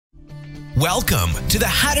Welcome to the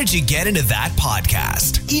How Did You Get Into That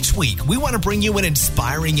podcast. Each week, we want to bring you an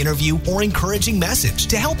inspiring interview or encouraging message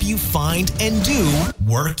to help you find and do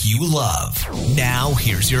work you love. Now,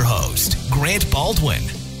 here's your host, Grant Baldwin.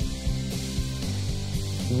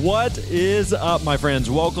 What is up, my friends?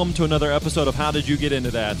 Welcome to another episode of How Did You Get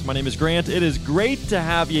Into That? My name is Grant. It is great to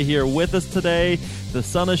have you here with us today. The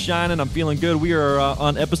sun is shining. I'm feeling good. We are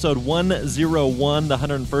on episode 101, the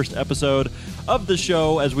 101st episode of the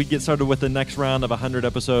show as we get started with the next round of 100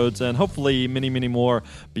 episodes and hopefully many, many more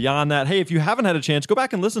beyond that. Hey, if you haven't had a chance, go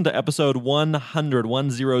back and listen to episode 100.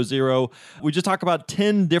 We just talk about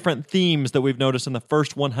 10 different themes that we've noticed in the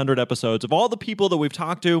first 100 episodes. Of all the people that we've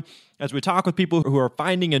talked to, as we talk with people who are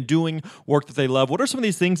finding and doing work that they love, what are some of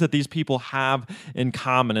these things that these people have in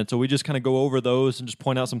common? And so we just kind of go over those and just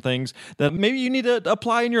point out some things that maybe you need to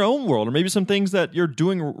apply in your own world, or maybe some things that you're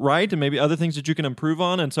doing right and maybe other things that you can improve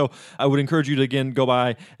on. And so I would encourage you to, again, go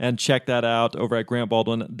by and check that out over at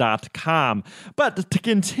grantbaldwin.com. But to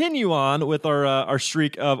continue on with our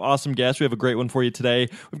streak of awesome guests, we have a great one for you today.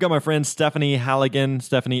 We've got my friend Stephanie Halligan.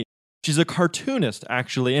 Stephanie, she's a cartoonist,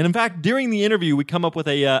 actually. And in fact, during the interview, we come up with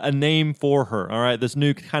a name for her, all right? This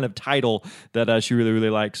new kind of title that she really,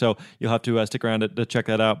 really likes. So you'll have to stick around to check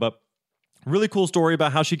that out. But really cool story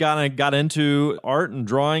about how she got into art and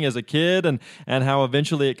drawing as a kid and how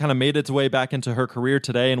eventually it kind of made its way back into her career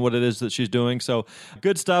today and what it is that she's doing. So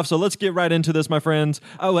good stuff. So let's get right into this, my friends.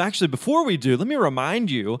 Oh, actually, before we do, let me remind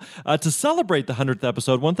you to celebrate the 100th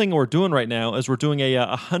episode. One thing we're doing right now is we're doing a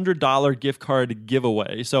 $100 gift card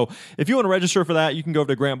giveaway. So if you want to register for that, you can go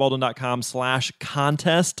over to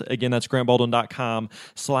grantbaldwin.com/contest. Again, that's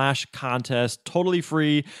grantbaldwin.com/contest. Totally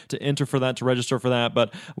free to enter for that, to register for that.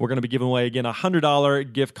 But we're going to be giving away, again, a $100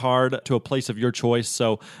 gift card to a place of your choice.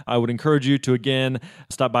 So I would encourage you to, again,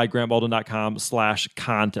 stop by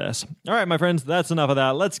grantbaldwin.com/contest. All right, my friends, that's enough of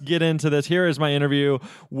that. Let's get into this. Here is my interview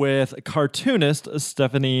with cartoonist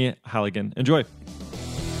Stephanie Halligan. Enjoy.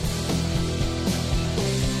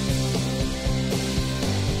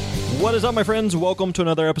 What is up, my friends? Welcome to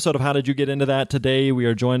another episode of How Did You Get Into That? Today, we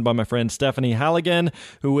are joined by my friend Stephanie Halligan,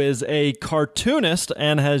 who is a cartoonist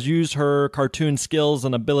and has used her cartoon skills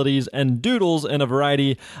and abilities and doodles in a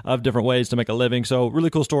variety of different ways to make a living. So, really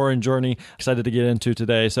cool story and journey. Excited to get into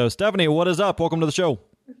today. So, Stephanie, what is up? Welcome to the show.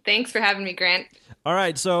 Thanks for having me, Grant. All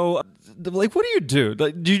right, so, what do you do?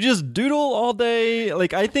 Do you just doodle all day?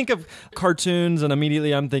 I think of cartoons, and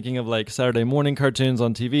immediately I'm thinking of, Saturday morning cartoons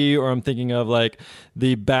on TV, or I'm thinking of,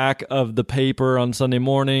 the back of the paper on Sunday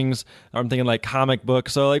mornings, or I'm thinking, comic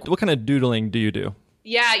books. So, what kind of doodling do you do?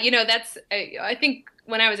 Yeah, that's, I think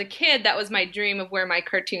when I was a kid, that was my dream of where my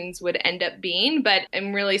cartoons would end up being, but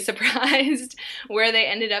I'm really surprised where they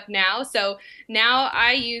ended up now. So now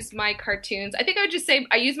I use my cartoons. I think I would just say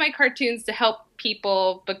I use my cartoons to help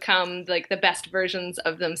people become the best versions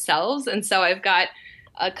of themselves. And so I've got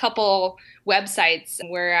a couple websites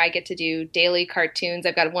where I get to do daily cartoons.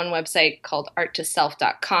 I've got one website called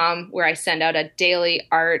arttoself.com where I send out a daily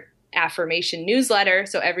art affirmation newsletter.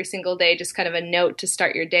 So every single day, just kind of a note to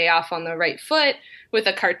start your day off on the right foot with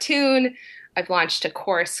a cartoon. I've launched a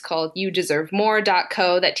course called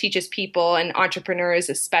youdeservemore.co that teaches people and entrepreneurs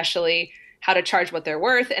especially how to charge what they're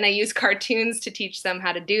worth. And I use cartoons to teach them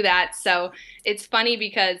how to do that. So it's funny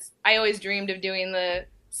because I always dreamed of doing the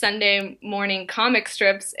Sunday morning comic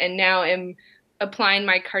strips and now am applying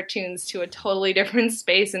my cartoons to a totally different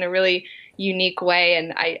space in a really unique way,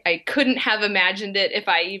 and I couldn't have imagined it if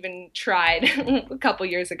I even tried a couple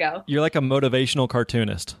years ago. You're like a motivational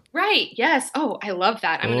cartoonist. Right, yes. Oh, I love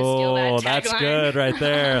that. I'm going to steal that tagline. That's good right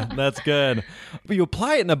there. That's good. But you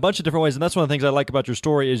apply it in a bunch of different ways, and that's one of the things I like about your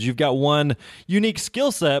story is you've got one unique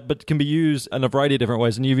skill set, but can be used in a variety of different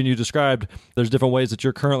ways. And even you described there's different ways that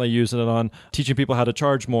you're currently using it on teaching people how to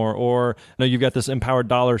charge more, or you've got this Empowered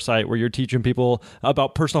Dollar site where you're teaching people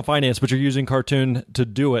about personal finance, but you're using cartoon to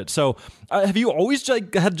do it. So have you always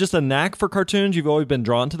had just a knack for cartoons? You've always been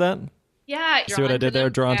drawn to that? Yeah. See what I did there?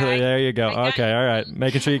 Drawn to there you go. Okay, all right.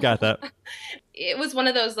 Making sure you got that. It was one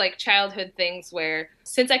of those childhood things where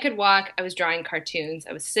since I could walk, I was drawing cartoons.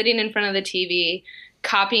 I was sitting in front of the TV,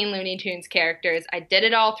 copying Looney Tunes characters. I did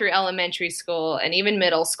it all through elementary school and even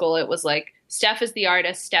middle school. It was Steph is the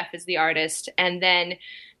artist, Steph is the artist. And then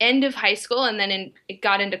end of high school, and then it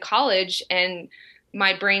got into college, and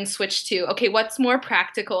my brain switched to, okay, what's more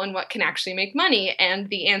practical and what can actually make money? And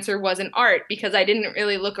the answer wasn't art, because I didn't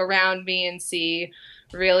really look around me and see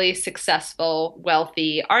really successful,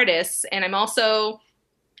 wealthy artists. And I'm also,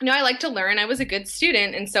 I like to learn. I was a good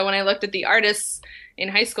student. And so when I looked at the artists in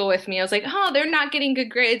high school with me. I was like, oh, they're not getting good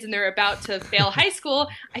grades and they're about to fail high school.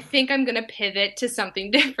 I think I'm going to pivot to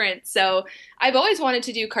something different. So I've always wanted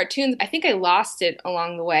to do cartoons. I think I lost it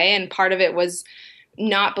along the way. And part of it was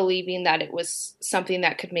not believing that it was something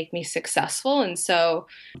that could make me successful. And so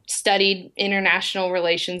studied international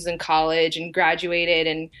relations in college and graduated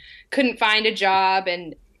and couldn't find a job.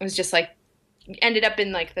 And it was just like, ended up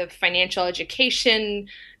in like the financial education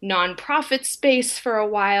nonprofit space for a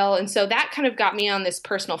while. And so that kind of got me on this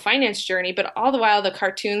personal finance journey. But all the while, the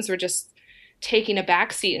cartoons were just taking a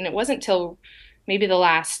backseat. And it wasn't till maybe the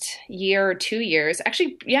last year or 2 years,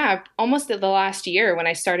 actually, yeah, almost the last year when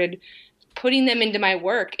I started putting them into my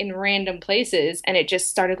work in random places, and it just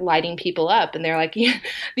started lighting people up. And they're like, yeah,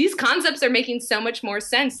 these concepts are making so much more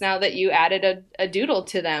sense now that you added a doodle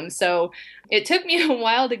to them. So it took me a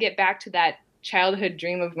while to get back to that childhood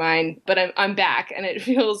dream of mine, but I'm back and it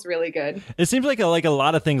feels really good. It seems like a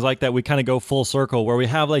lot of things like that, we kind of go full circle where we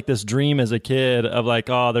have like this dream as a kid of like,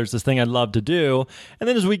 oh, there's this thing I'd love to do. And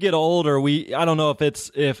then as we get older, I don't know if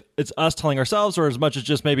it's us telling ourselves or as much as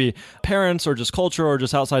just maybe parents or just culture or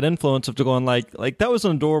just outside influence of going like that was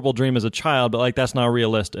an adorable dream as a child, but like that's not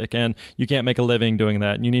realistic and you can't make a living doing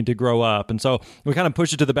that and you need to grow up. And so we kind of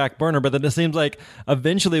push it to the back burner, but then it seems like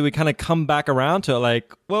eventually we kind of come back around to it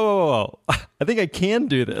like, whoa. I think I can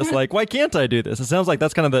do this. Like, why can't I do this? It sounds like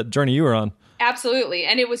that's kind of the journey you were on. Absolutely.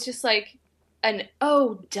 And it was just like an,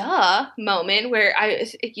 oh, duh moment where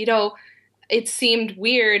it seemed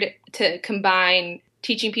weird to combine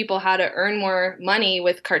teaching people how to earn more money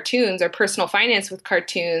with cartoons or personal finance with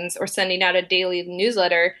cartoons or sending out a daily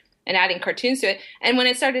newsletter and adding cartoons to it. And when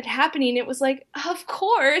it started happening, it was like, of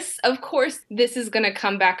course, this is going to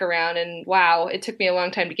come back around. And wow, it took me a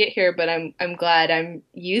long time to get here, but I'm glad I'm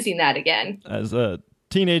using that again. As a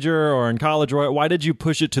teenager or in college, why did you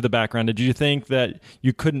push it to the background? Did you think that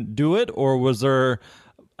you couldn't do it, or was there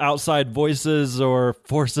outside voices or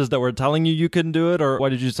forces that were telling you couldn't do it, or why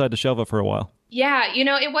did you decide to shelve it for a while? Yeah,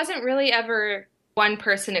 it wasn't really ever one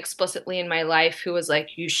person explicitly in my life who was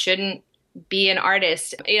like, you shouldn't be an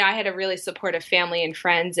artist. I had a really supportive family and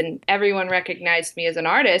friends, and everyone recognized me as an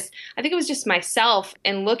artist. I think it was just myself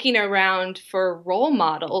and looking around for role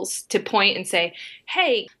models to point and say,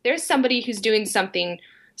 hey, there's somebody who's doing something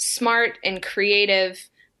smart and creative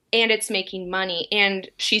and it's making money and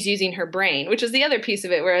she's using her brain, which is the other piece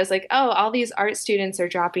of it where I was like, oh, all these art students are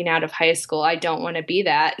dropping out of high school. I don't want to be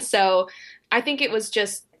that. So I think it was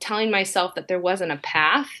just telling myself that there wasn't a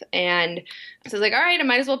path. And so I was like, all right, I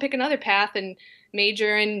might as well pick another path and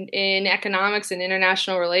major in economics and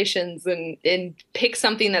international relations and pick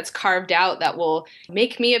something that's carved out that will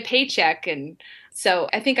make me a paycheck. And so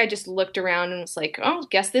I think I just looked around and was like, oh,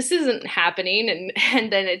 guess this isn't happening.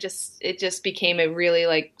 And then it just became a really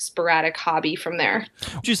like sporadic hobby from there.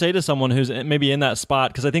 What would you say to someone who's maybe in that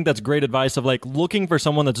spot? Because I think that's great advice of like looking for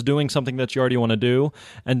someone that's doing something that you already want to do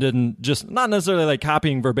and then just not necessarily like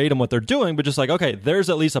copying verbatim what they're doing, but just like, okay, there's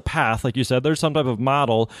at least a path. Like you said, there's some type of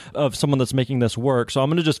model of someone that's making this work. So I'm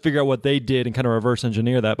going to just figure out what they did and kind of reverse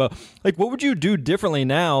engineer that. But like, what would you do differently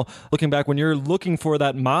now looking back when you're looking for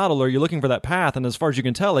that model or you're looking for that path? And as far as you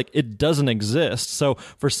can tell, like it doesn't exist. So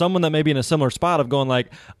for someone that may be in a similar spot of going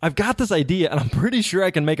like, I've got this idea and I'm pretty sure I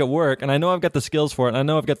can make it work. And I know I've got the skills for it. And I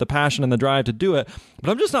know I've got the passion and the drive to do it, but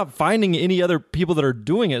I'm just not finding any other people that are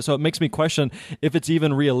doing it. So it makes me question if it's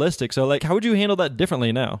even realistic. So like, how would you handle that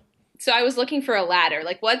differently now? So I was looking for a ladder,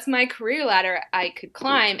 like what's my career ladder I could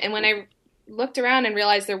climb? And when I looked around and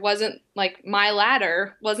realized there wasn't like my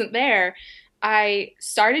ladder wasn't there, I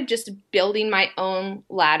started just building my own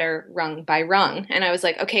ladder rung by rung. And I was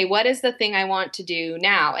like, okay, what is the thing I want to do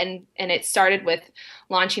now? And it started with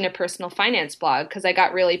launching a personal finance blog because I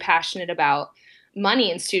got really passionate about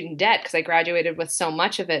money and student debt because I graduated with so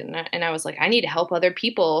much of it. And I was like, I need to help other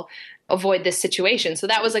people avoid this situation. So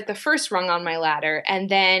that was like the first rung on my ladder. And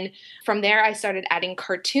then from there, I started adding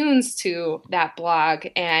cartoons to that blog.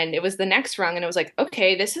 And it was the next rung. And it was like,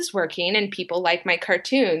 okay, this is working and people like my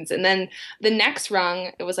cartoons. And then the next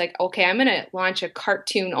rung, it was like, okay, I'm going to launch a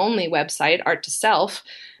cartoon only website, Art to Self.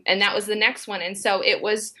 And that was the next one. And so it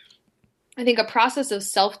was, I think, a process of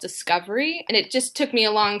self-discovery. And it just took me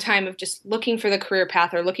a long time of just looking for the career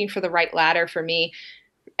path or looking for the right ladder for me.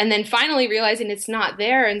 And then finally realizing it's not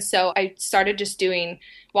there. And so I started just doing,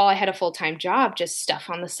 while I had a full-time job, just stuff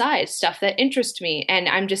on the side, stuff that interests me. And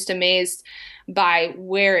I'm just amazed by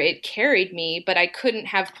where it carried me, but I couldn't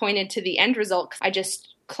have pointed to the end result. I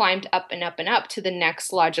just climbed up and up and up to the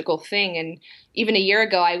next logical thing. And even a year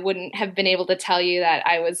ago, I wouldn't have been able to tell you that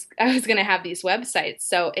I was going to have these websites.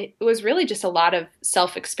 So it was really just a lot of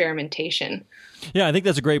self-experimentation. Yeah, I think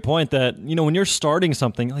that's a great point that, when you're starting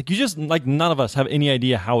something, like you just, like none of us have any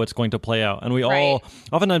idea how it's going to play out. And we all,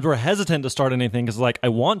 oftentimes we're hesitant to start anything because like, I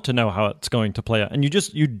want to know how it's going to play out. And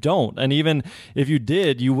you don't. And even if you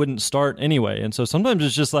did, you wouldn't start anyway. And so sometimes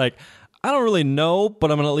it's just like, I don't really know,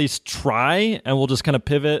 but I'm going to at least try, and we'll just kind of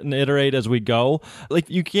pivot and iterate as we go. Like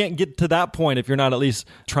you can't get to that point if you're not at least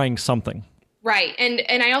trying something. Right. And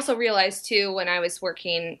I also realized too, when I was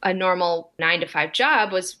working a normal 9-to-5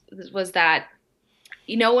 job was that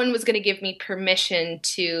no one was going to give me permission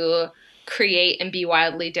to create and be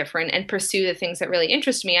wildly different and pursue the things that really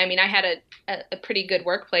interest me. I mean, I had a pretty good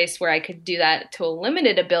workplace where I could do that to a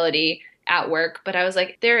limited ability at work, but I was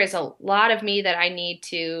like, there is a lot of me that I need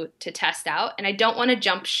to test out, and I don't want to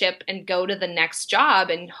jump ship and go to the next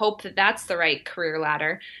job and hope that that's the right career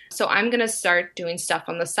ladder. So I'm going to start doing stuff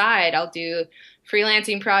on the side. I'll do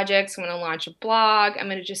freelancing projects. I'm going to launch a blog. I'm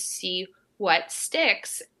going to just see what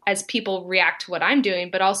sticks as people react to what I'm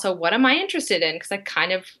doing, but also what am I interested in? Because I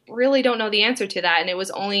kind of really don't know the answer to that. And it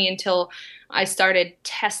was only until I started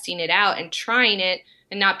testing it out and trying it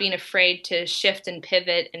and not being afraid to shift and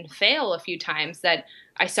pivot and fail a few times that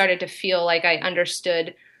I started to feel like I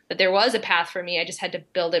understood that there was a path for me. I just had to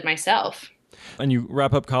build it myself. And you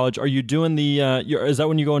wrap up college. Are you doing is that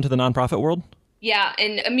when you go into the nonprofit world? Yeah.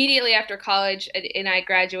 And immediately after college, and I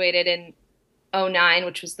graduated in 2009,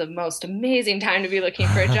 which was the most amazing time to be looking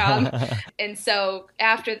for a job. And so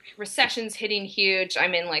after the recession's hitting huge,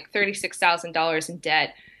 I'm in like $36,000 in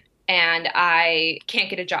debt. And I can't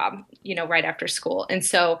get a job, right after school. And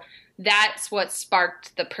so that's what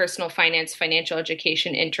sparked the personal finance, financial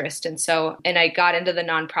education interest. And I got into the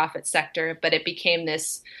nonprofit sector, but it became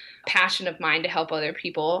this passion of mine to help other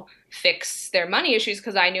people fix their money issues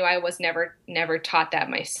because I knew I was never taught that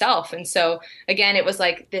myself. And so again, it was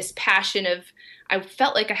like this passion of, I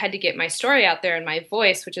felt like I had to get my story out there and my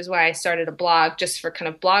voice, which is why I started a blog just for kind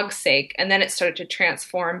of blog's sake. And then it started to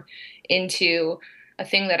transform into a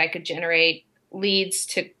thing that I could generate leads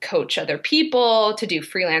to coach other people, to do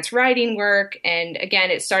freelance writing work. And again,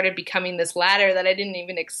 it started becoming this ladder that I didn't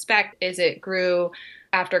even expect as it grew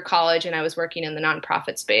after college and I was working in the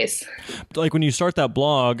nonprofit space. Like when you start that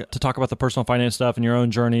blog to talk about the personal finance stuff and your own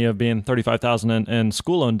journey of being $35,000 in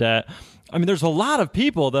school loan debt, I mean, there's a lot of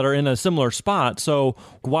people that are in a similar spot. So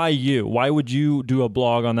why you? Why would you do a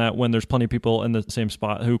blog on that when there's plenty of people in the same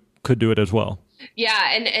spot who could do it as well?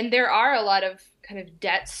 Yeah, and there are a lot of kind of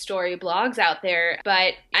debt story blogs out there,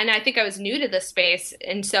 and I think I was new to this space.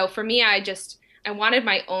 And so for me, I wanted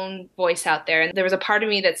my own voice out there. And there was a part of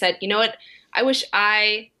me that said, you know what, I wish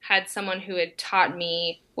I had someone who had taught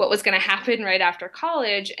me what was going to happen right after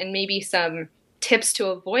college and maybe some tips to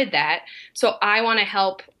avoid that. So I want to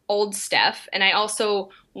help old Steph. And I also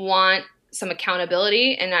want some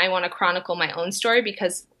accountability, and I want to chronicle my own story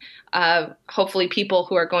because hopefully people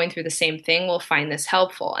who are going through the same thing will find this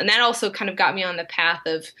helpful. And that also kind of got me on the path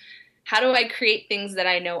of how do I create things that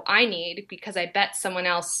I know I need because I bet someone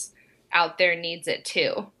else out there needs it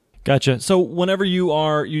too. Gotcha. So whenever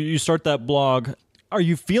you start that blog, are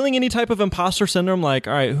you feeling any type of imposter syndrome? Like,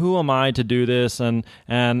 all right, who am I to do this? And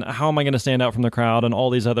how am I going to stand out from the crowd and all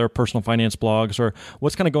these other personal finance blogs? Or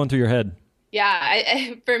what's kind of going through your head?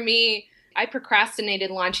 Yeah, for me, I procrastinated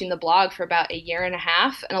launching the blog for about 1.5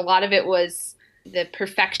 years. And a lot of it was the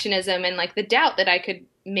perfectionism and like the doubt that I could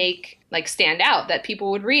make like stand out, that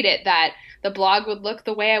people would read it, that the blog would look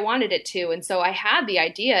the way I wanted it to. And so I had the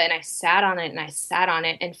idea and I sat on it and I sat on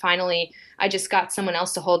it. And finally, I just got someone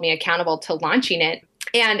else to hold me accountable to launching it.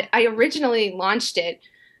 And I originally launched it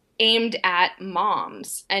aimed at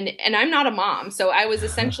moms. And I'm not a mom. So I was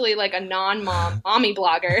essentially like a non-mom mommy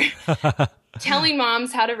blogger. Telling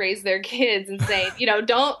moms how to raise their kids and saying,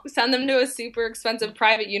 don't send them to a super expensive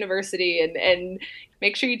private university and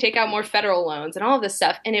make sure you take out more federal loans and all of this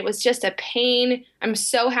stuff. And it was just a pain. I'm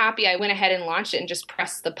so happy I went ahead and launched it and just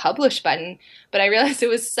pressed the publish button. But I realized it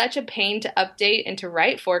was such a pain to update and to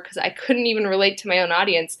write for because I couldn't even relate to my own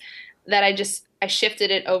audience that I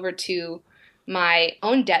shifted it over to my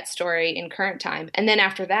own debt story in current time. And then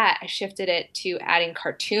after that, I shifted it to adding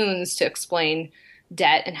cartoons to explain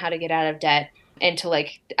debt and how to get out of debt and to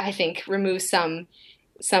I think remove some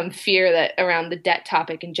fear that around the debt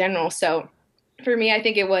topic in general. So for me, I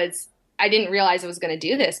think I didn't realize I was going to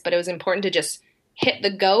do this, but it was important to just hit the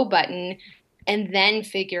go button and then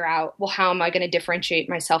figure out, well, how am I going to differentiate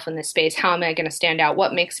myself in this space? How am I going to stand out?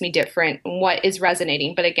 What makes me different? And what is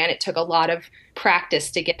resonating? But again, it took a lot of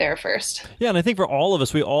practice to get there first. Yeah, and I think for all of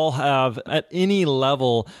us, we all have at any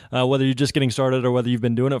level, whether you're just getting started or whether you've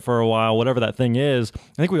been doing it for a while, whatever that thing is,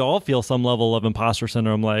 I think we all feel some level of imposter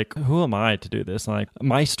syndrome, like, who am I to do this? Like,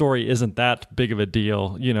 my story isn't that big of a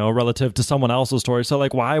deal, relative to someone else's story. So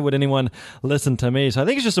like, why would anyone listen to me? So I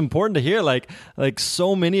think it's just important to hear, like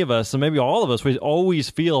so many of us, and maybe all of us, we always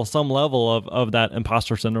feel some level of that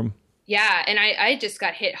imposter syndrome. Yeah, and I just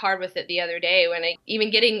got hit hard with it the other day when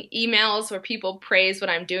even getting emails where people praise what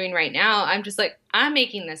I'm doing right now. I'm just like, I'm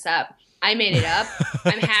making this up. I made it up.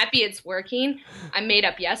 I'm happy it's working. I made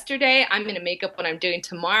up yesterday. I'm going to make up what I'm doing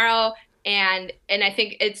tomorrow. And I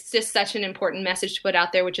think it's just such an important message to put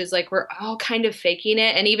out there, which is like, we're all kind of faking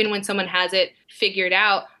it. And even when someone has it figured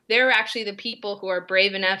out, they're actually the people who are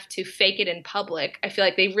brave enough to fake it in public. I feel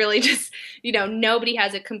like they really just, nobody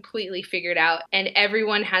has it completely figured out, and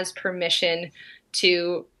everyone has permission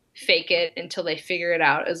to fake it until they figure it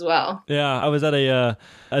out as well. Yeah, I was at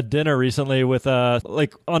a dinner recently with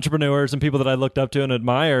like entrepreneurs and people that I looked up to and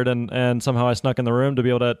admired, and somehow I snuck in the room to be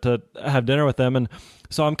able to have dinner with them. And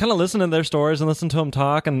so I'm kind of listening to their stories and listening to them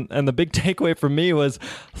talk, and the big takeaway for me was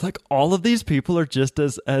like, all of these people are just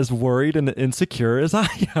as worried and insecure as I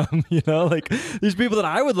am. Like these people that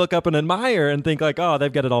I would look up and admire and think like, oh,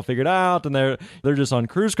 they've got it all figured out and they're just on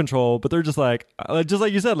cruise control, but they're just like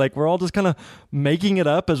you said, like we're all just kind of making it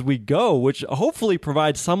up as we go, which hopefully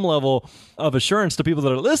provides some level of assurance to people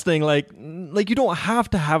that are listening. Like you don't have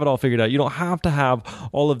to have it all figured out. You don't have to have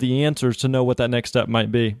all of the answers to know what that next step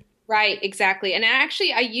might be. Right, exactly. And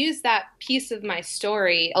actually, I use that piece of my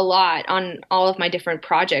story a lot on all of my different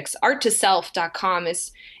projects. Art2Self.com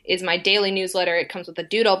is my daily newsletter. It comes with a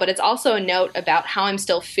doodle, but it's also a note about how I'm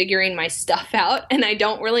still figuring my stuff out, and I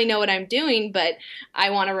don't really know what I'm doing, but I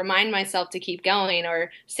want to remind myself to keep going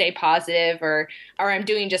or stay positive, or I'm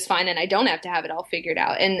doing just fine and I don't have to have it all figured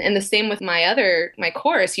out. And the same with my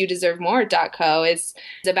course, youdeservemore.co, is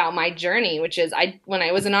about my journey, which is when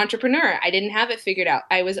I was an entrepreneur, I didn't have it figured out.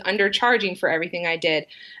 I was undercharging for everything I did.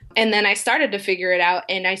 And then I started to figure it out,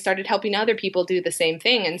 and I started helping other people do the same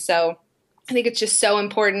thing. And so I think it's just so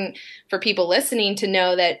important for people listening to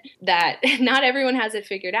know that not everyone has it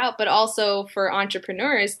figured out, but also for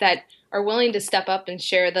entrepreneurs that are willing to step up and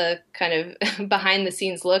share the kind of behind the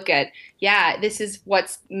scenes look at, this is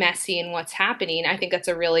what's messy and what's happening. I think that's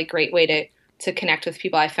a really great way to connect with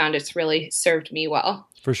people. I found it's really served me well.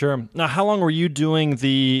 For sure. Now, how long were you doing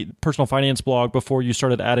the personal finance blog before you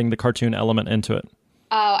started adding the cartoon element into it?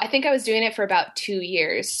 I think I was doing it for about 2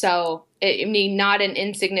 years. So not an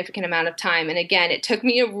insignificant amount of time. And again, it took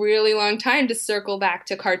me a really long time to circle back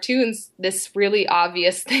to cartoons, this really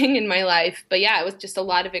obvious thing in my life. But yeah, it was just a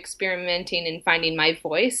lot of experimenting and finding my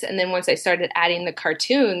voice. And then once I started adding the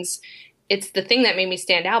cartoons, it's the thing that made me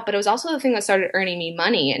stand out. But it was also the thing that started earning me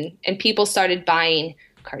money. And people started buying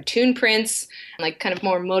cartoon prints, like kind of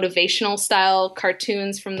more motivational style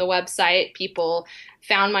cartoons from the website. People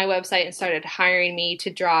found my website and started hiring me to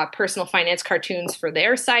draw personal finance cartoons for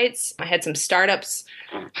their sites. I had some startups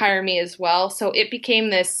hire me as well. So it became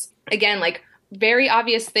this, again, like very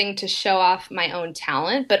obvious thing to show off my own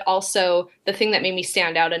talent, but also the thing that made me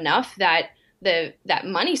stand out enough that that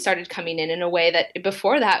money started coming in a way that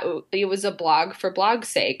before that it was a blog for blog's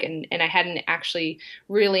sake, and I hadn't actually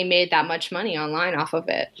really made that much money online off of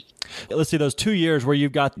it. Let's see, those 2 years where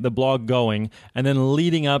you've got the blog going and then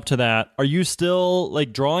leading up to that, are you still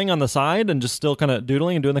like drawing on the side and just still kind of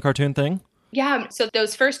doodling and doing the cartoon thing? Yeah. So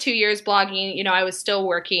those first 2 years blogging, I was still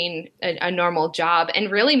working a normal job,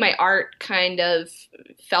 and really my art kind of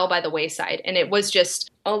fell by the wayside. And it was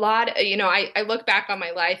just a lot, I look back on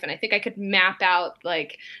my life and I think I could map out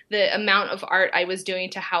like the amount of art I was doing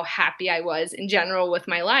to how happy I was in general with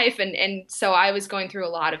my life. And so I was going through a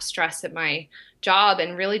lot of stress at my job,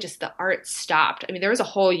 and really just the art stopped. I mean, there was a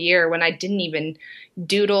whole year when I didn't even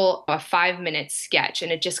doodle a 5-minute sketch,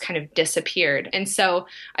 and it just kind of disappeared. And so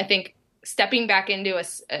I think stepping back into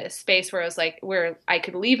a space where I was like, where I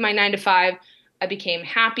could leave my 9 to 5, I became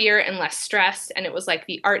happier and less stressed. And it was like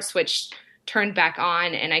the art switch turned back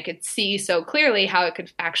on, and I could see so clearly how it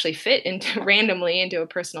could actually fit randomly into a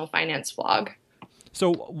personal finance blog.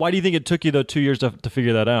 So why do you think it took you 2 years to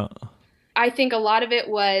figure that out? I think a lot of it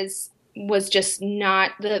was just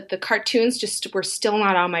not, the cartoons just were still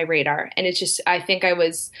not on my radar. And it's just, I think I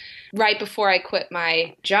was right before I quit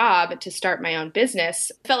my job to start my own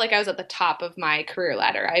business. I felt like I was at the top of my career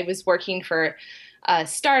ladder. I was working for a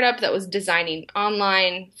startup that was designing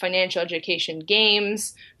online financial education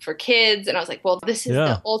games for kids. And I was like, well, this is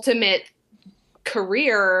the ultimate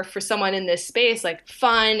career for someone in this space, like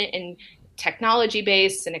fun and technology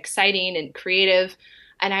based and exciting and creative.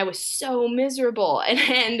 And I was so miserable.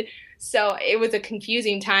 And so it was a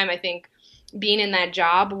confusing time, I think, being in that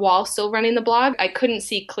job while still running the blog. I couldn't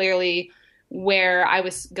see clearly where I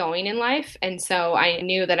was going in life. And so I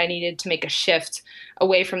knew that I needed to make a shift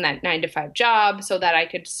away from that 9-to-5 job so that I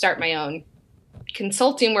could start my own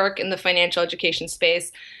consulting work in the financial education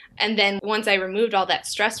space. And then once I removed all that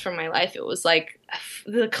stress from my life, it was like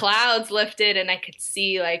the clouds lifted and I could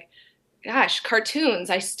see like, gosh, cartoons,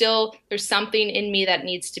 there's something in me that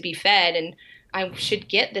needs to be fed, and I should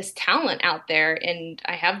get this talent out there, and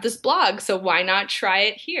I have this blog, so why not try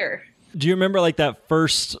it here? Do you remember like that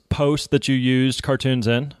first post that you used cartoons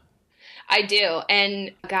in? I do.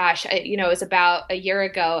 And gosh, it was about a year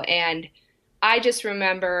ago, and I just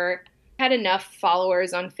remember I had enough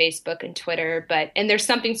followers on Facebook and Twitter, and there's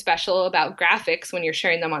something special about graphics when you're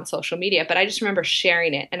sharing them on social media, but I just remember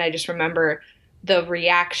sharing it, and I just remember the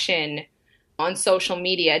reaction on social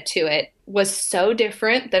media to it was so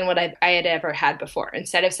different than what I had ever had before.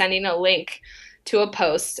 Instead of sending a link to a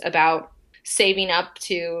post about saving up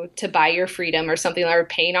to buy your freedom or something, or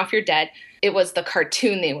paying off your debt, it was the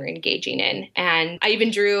cartoon they were engaging in. And I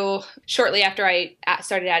even drew, shortly after I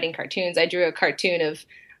started adding cartoons, I drew a cartoon of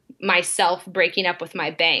myself breaking up with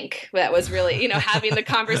my bank. That was really, having the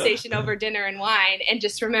conversation over dinner and wine, and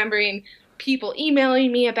just remembering people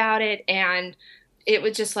emailing me about it. And it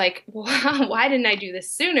was just like, wow, why didn't I do this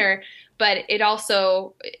sooner? But it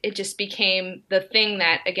just became the thing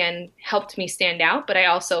that, again, helped me stand out. But I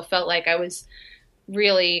also felt like I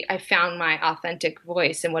found my authentic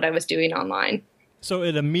voice in what I was doing online. So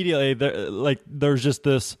it immediately, there's just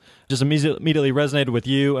immediately resonated with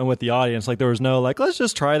you and with the audience. Like there was no like, let's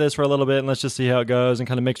just try this for a little bit and let's just see how it goes, and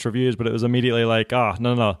kind of mixed reviews. But it was immediately like,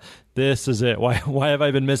 no, this is it. Why have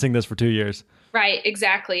I been missing this for 2 years? Right,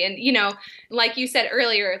 exactly. And, like you said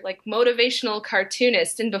earlier, like motivational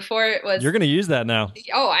cartoonist. And before it was... You're going to use that now.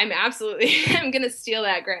 Oh, I'm going to steal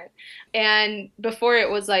that, Grant. And before it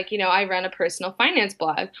was like, I run a personal finance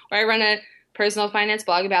blog, or I run a personal finance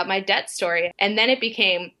blog about my debt story. And then it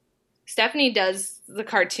became, Stephanie does the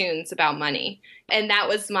cartoons about money. And that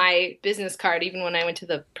was my business card, even when I went to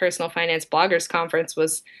the Personal Finance Bloggers Conference,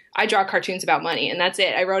 was I draw cartoons about money. And that's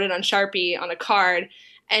it. I wrote it on Sharpie on a card.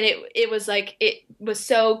 And it was like, it was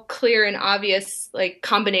so clear and obvious, like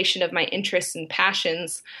combination of my interests and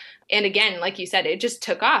passions. And again, like you said, it just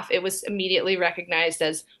took off. It was immediately recognized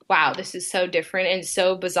as, wow, this is so different and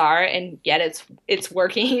so bizarre, and yet it's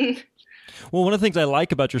working. Well, one of the things I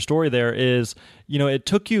like about your story there is, it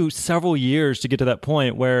took you several years to get to that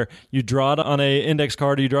point where you draw it on a index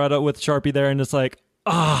card, or you draw it with Sharpie there, and it's like,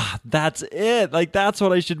 that's it. Like, that's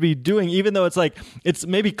what I should be doing, even though it's like, it's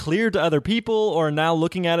maybe clear to other people, or now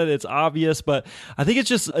looking at it, it's obvious. But I think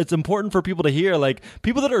it's important for people to hear, like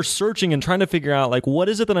people that are searching and trying to figure out, like, what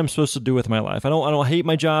is it that I'm supposed to do with my life? I don't hate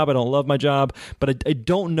my job. I don't love my job, but I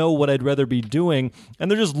don't know what I'd rather be doing. And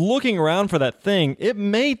they're just looking around for that thing. It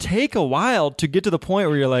may take a while to get to the point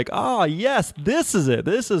where you're like, yes, this is it.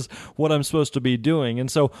 This is what I'm supposed to be doing. And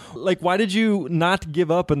so, like, why did you not give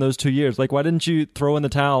up in those 2 years? Like, why didn't you throw in the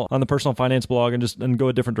towel on the personal finance blog and go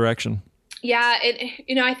a different direction? Yeah,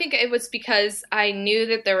 I think it was because I knew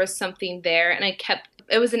that there was something there, and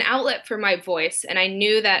it was an outlet for my voice, and I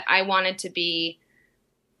knew that I wanted to be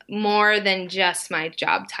more than just my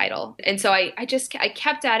job title. And so I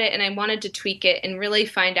kept at it, and I wanted to tweak it and really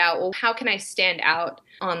find out, well, how can I stand out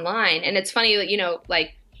online? And it's funny that,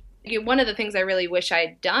 one of the things I really wish I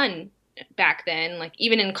had done back then, like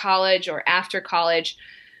even in college or after college,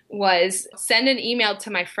 was send an email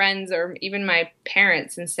to my friends or even my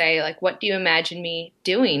parents and say, like, what do you imagine me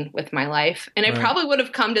doing with my life? And I probably would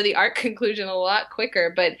have come to the art conclusion a lot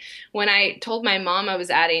quicker. But when I told my mom I was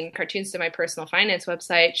adding cartoons to my personal finance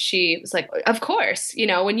website, she was like, of course.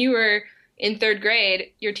 When you were in third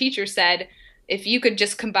grade, your teacher said, if you could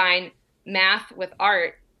just combine math with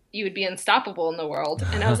art, you would be unstoppable in the world.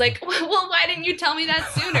 And I was like, well, why didn't you tell me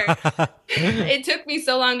that sooner? It took me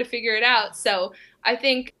so long to figure it out. So I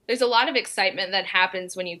think there's a lot of excitement that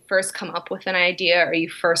happens when you first come up with an idea or you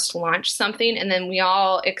first launch something. And then we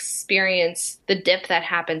all experience the dip that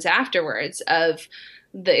happens afterwards of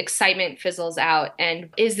the excitement fizzles out. And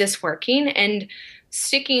is this working? And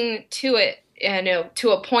sticking to it,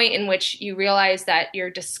 to a point in which you realize that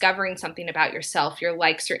you're discovering something about yourself, your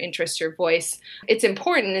likes, your interests, your voice. It's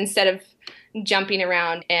important instead of jumping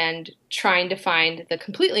around and trying to find the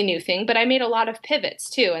completely new thing. But I made a lot of pivots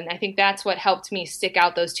too. And I think that's what helped me stick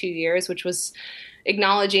out those 2 years, which was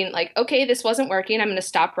acknowledging, like, okay, this wasn't working. I'm going to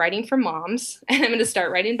stop writing for moms and I'm going to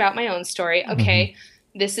start writing about my own story. Okay,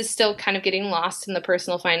 this is still kind of getting lost in the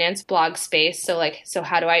personal finance blog space. So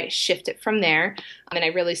how do I shift it from there? And I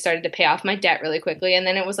really started to pay off my debt really quickly. And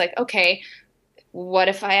then it was like, okay, what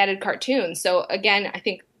if I added cartoons? So again, I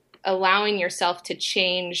think allowing yourself to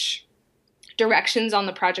change directions on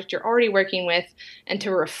the project you're already working with and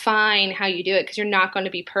to refine how you do it, because you're not going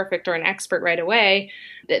to be perfect or an expert right away,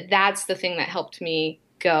 that's the thing that helped me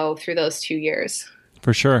go through those 2 years.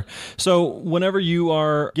 For sure. So whenever you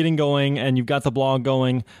are getting going and you've got the blog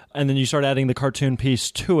going and then you start adding the cartoon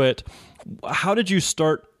piece to it, how did you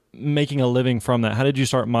start making a living from that? How did you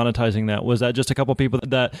start monetizing that? Was that just a couple people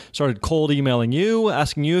that started cold emailing you,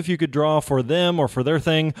 asking you if you could draw for them or for their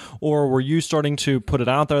thing? Or were you starting to put it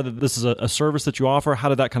out there that this is a service that you offer? How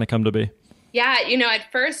did that kind of come to be? Yeah,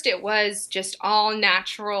 at first it was just all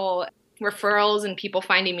natural referrals and people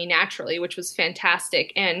finding me naturally, which was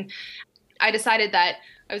fantastic. And I decided that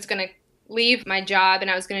I was going to leave my job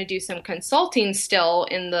and I was going to do some consulting still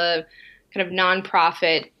in the kind of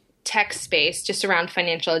nonprofit tech space just around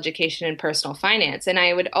financial education and personal finance. And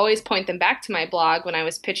I would always point them back to my blog when I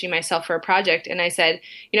was pitching myself for a project. And I said,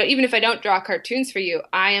 even if I don't draw cartoons for you,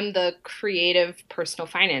 I am the creative personal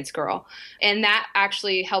finance girl. And that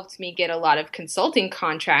actually helped me get a lot of consulting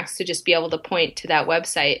contracts to just be able to point to that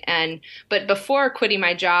website. But before quitting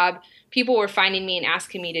my job, people were finding me and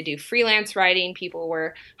asking me to do freelance writing. People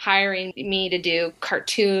were hiring me to do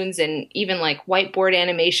cartoons and even like whiteboard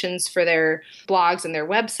animations for their blogs and their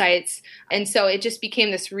websites. And so it just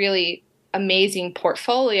became this really amazing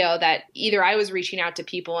portfolio that either I was reaching out to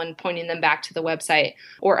people and pointing them back to the website,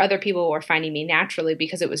 or other people were finding me naturally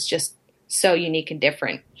because it was just so unique and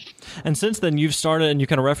different. And since then, you've started, and you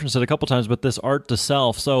kind of referenced it a couple times, but this art to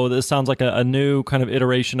self. So this sounds like a new kind of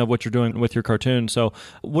iteration of what you're doing with your cartoon. So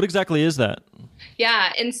what exactly is that?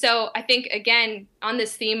 Yeah. And so I think, again, on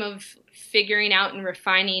this theme of figuring out and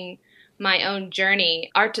refining my own journey,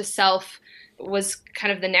 art to self was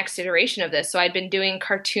kind of the next iteration of this. So I'd been doing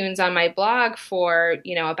cartoons on my blog for,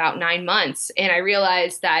 about 9 months. And I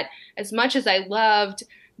realized that as much as I loved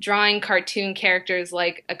drawing cartoon characters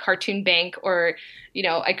like a cartoon bank, or,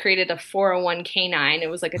 I created a 401k9. It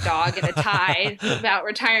was like a dog in a tie about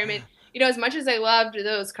retirement. As much as I loved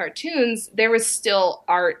those cartoons, there was still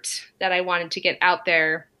art that I wanted to get out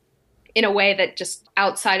there in a way that just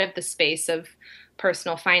outside of the space of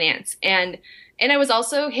personal finance. And I was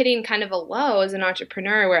also hitting kind of a low as an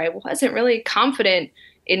entrepreneur where I wasn't really confident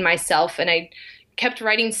in myself. And I kept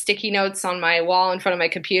writing sticky notes on my wall in front of my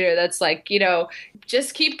computer that's like,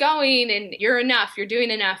 just keep going and you're enough, you're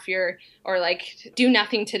doing enough, or like do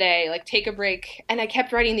nothing today, like take a break. And I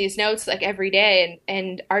kept writing these notes like every day,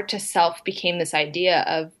 and art to self became this idea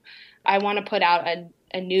of I want to put out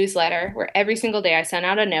a newsletter where every single day I send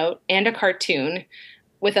out a note and a cartoon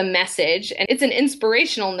with a message. And it's an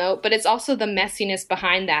inspirational note, but it's also the messiness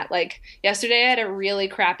behind that. Like yesterday I had a really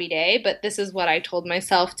crappy day, but this is what I told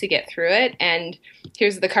myself to get through it. And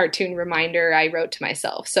here's the cartoon reminder I wrote to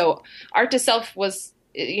myself. So art to self was,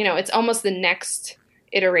 it's almost the next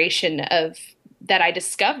iteration of that I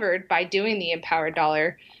discovered by doing the Empowered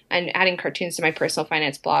Dollar and adding cartoons to my personal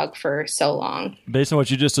finance blog for so long. Based on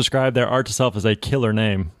what you just described there, art to self is a killer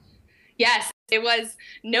name. Yes, it was.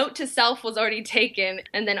 Note to self was already taken,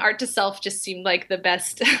 and then art to self just seemed like the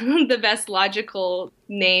best, the best logical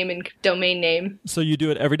name and domain name. So you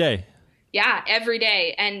do it every day? Yeah, every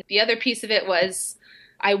day. And the other piece of it was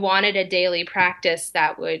I wanted a daily practice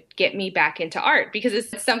that would get me back into art, because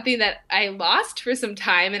it's something that I lost for some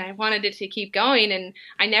time and I wanted it to keep going. And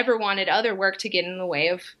I never wanted other work to get in the way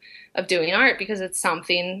of doing art, because it's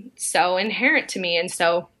something so inherent to me. And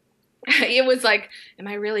so it was like, am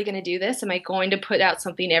I really going to do this? Am I going to put out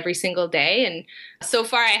something every single day? And so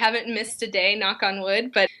far I haven't missed a day, knock on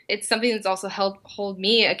wood, but it's something that's also helped hold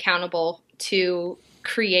me accountable to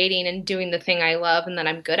creating and doing the thing I love and that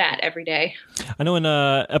I'm good at every day. I know in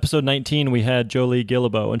episode 19 we had Jolie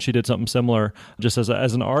Guillebeau, and she did something similar just as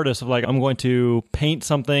an artist of like, I'm going to paint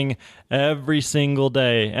something every single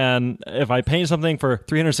day. And if I paint something for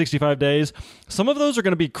 365 days, some of those are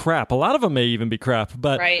going to be crap. A lot of them may even be crap,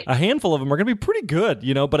 but right. A handful of them are going to be pretty good,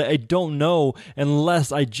 but I don't know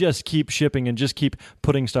unless I just keep shipping and just keep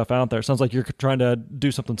putting stuff out there. Sounds like you're trying to do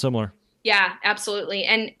something similar. Yeah, absolutely.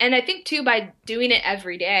 And I think too, by doing it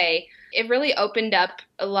every day, it really opened up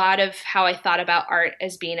a lot of how I thought about art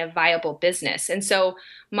as being a viable business. And so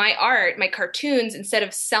my art, my cartoons, instead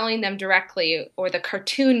of selling them directly or the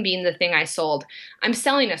cartoon being the thing I sold, I'm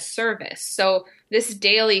selling a service. So this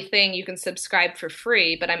daily thing you can subscribe for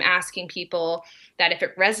free, but I'm asking people that if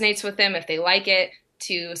it resonates with them, if they like it,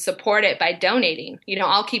 to support it by donating.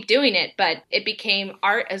 I'll keep doing it, but it became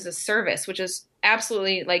art as a service, which is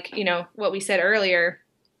absolutely like, what we said earlier,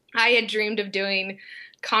 I had dreamed of doing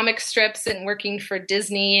comic strips and working for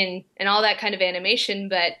Disney and all that kind of animation,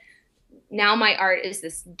 but now my art is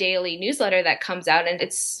this daily newsletter that comes out, and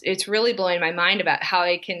it's really blowing my mind about how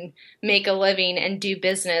I can make a living and do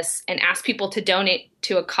business and ask people to donate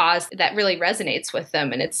to a cause that really resonates with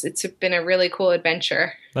them. And it's been a really cool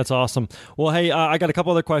adventure. That's awesome. Well, hey, I got a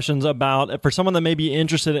couple other questions about, for someone that may be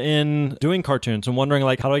interested in doing cartoons and wondering,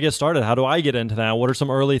 like, how do I get started? How do I get into that? What are some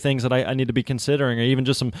early things that I need to be considering, or even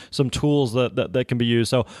just some tools that can be used?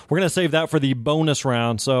 So we're going to save that for the bonus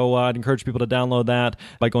round. So I'd encourage people to download that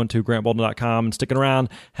by going to grantbaldwin.com and sticking around,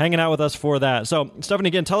 hanging out with us for that. So Stephanie,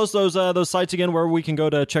 again, tell us those sites again where we can go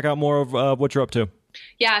to check out more of what you're up to.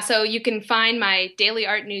 Yeah, so you can find my daily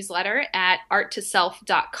art newsletter at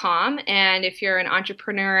arttoself.com. And if you're an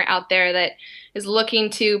entrepreneur out there that is looking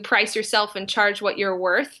to price yourself and charge what you're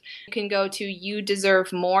worth, you can go to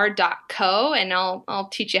youdeservemore.co, and I'll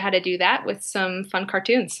teach you how to do that with some fun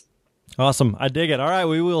cartoons. Awesome. I dig it. All right,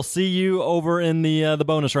 we will see you over in the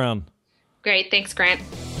bonus round. Great. Thanks, Grant.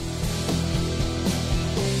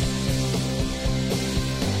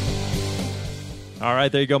 All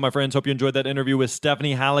right, there you go, my friends. Hope you enjoyed that interview with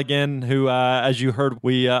Stephanie Halligan, who, as you heard,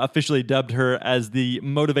 we officially dubbed her as the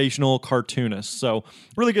motivational cartoonist. So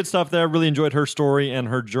really good stuff there. Really enjoyed her story and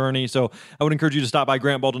her journey. So I would encourage you to stop by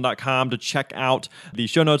grantbaldwin.com to check out the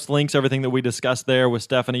show notes, links, everything that we discussed there with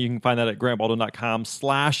Stephanie. You can find that at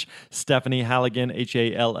grantbaldwin.com/Stephanie Halligan,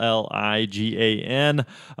 Halligan.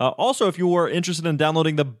 Also, if you are interested in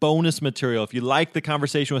downloading the bonus material, if you like the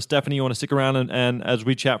conversation with Stephanie, you want to stick around and as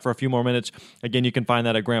we chat for a few more minutes, again, you can find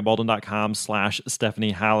that at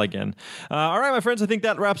grantbaldwin.com/Stephanie Halligan. All right, my friends, I think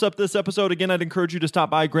that wraps up this episode. Again, I'd encourage you to stop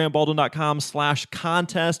by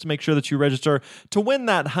grantbaldwin.com/contest. Make sure that you register to win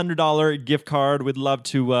that $100 gift card. We'd love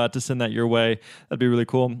to send that your way. That'd be really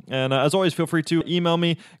cool. And as always, feel free to email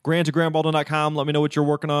me, grant@grantbaldwin.com. Let me know what you're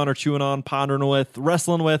working on or chewing on, pondering with,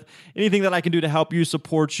 wrestling with, anything that I can do to help you,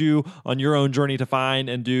 support you on your own journey to find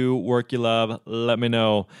and do work you love. Let me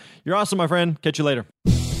know. You're awesome, my friend. Catch you later.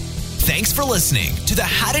 Thanks for listening to the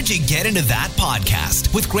How Did You Get Into That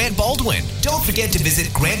podcast with Grant Baldwin. Don't forget to visit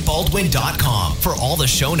grantbaldwin.com for all the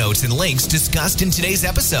show notes and links discussed in today's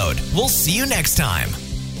episode. We'll see you next time.